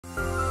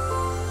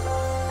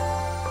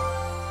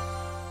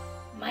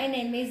My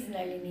name is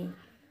Nalini.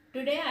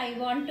 Today I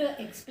want to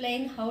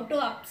explain how to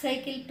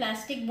upcycle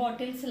plastic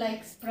bottles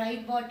like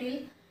Sprite bottle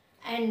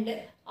and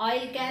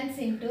oil cans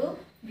into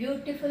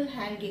beautiful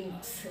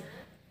hangings.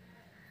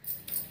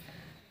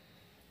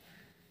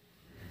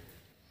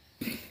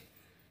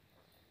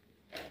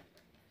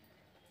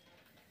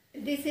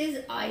 This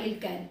is oil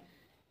can.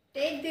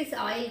 Take this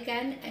oil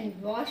can and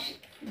wash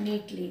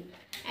neatly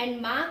and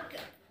mark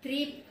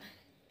three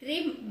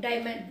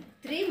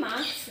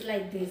marks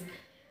like this.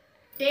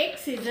 Take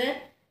scissor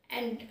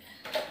and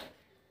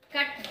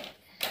cut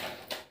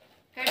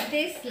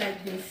this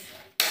like this.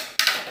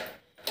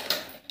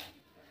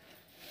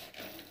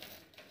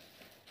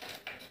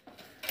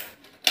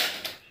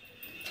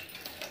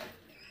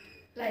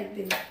 Like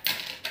this.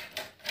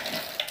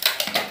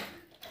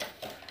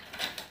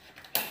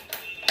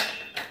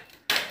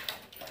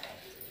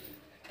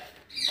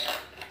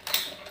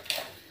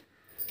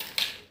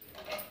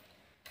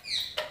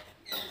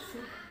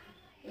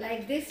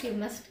 Like this you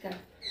must cut.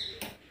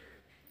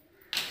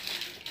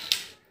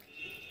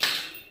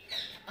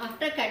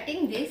 After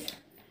cutting this,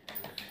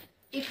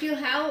 if you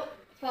have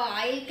for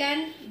oil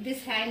can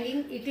this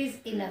hanging, it is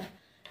enough.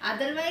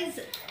 Otherwise,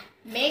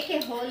 make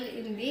a hole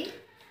in the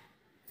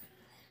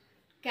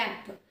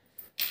cap.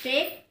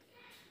 Take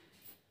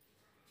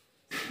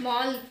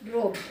small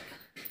rope.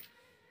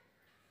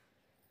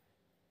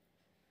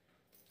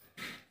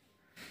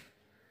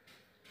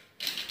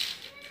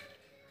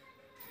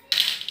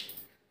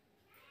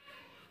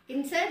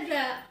 Insert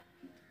the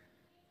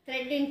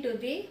thread into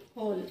the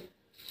hole.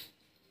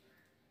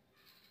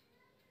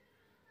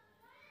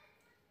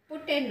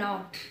 Put a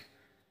knot.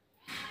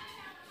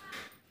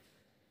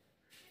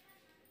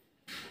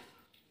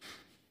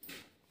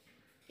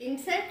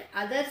 Insert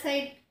other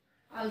side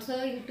also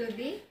into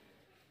the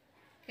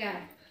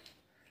cap.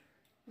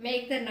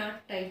 Make the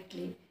knot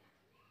tightly.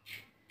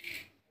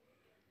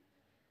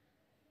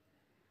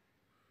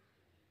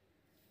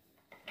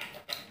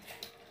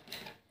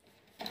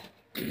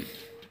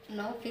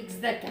 Now fix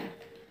the cap.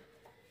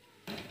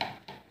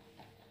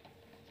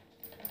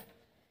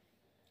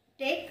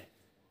 Take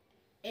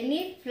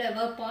any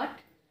flower pot.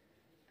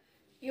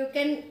 You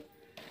can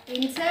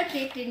insert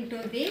it into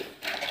the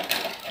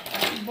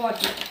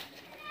bottle.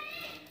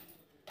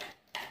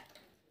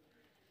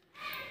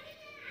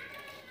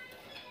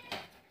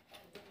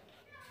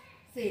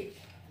 See,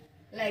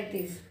 like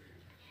this.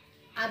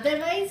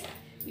 Otherwise,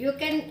 you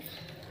can,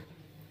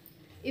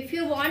 if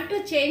you want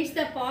to change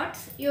the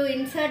pots, you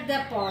insert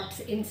the pots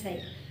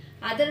inside.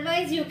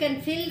 Otherwise, you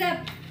can fill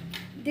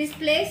this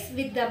place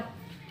with the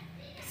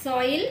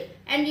soil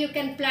and you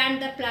can plant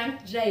the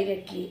plant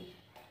directly.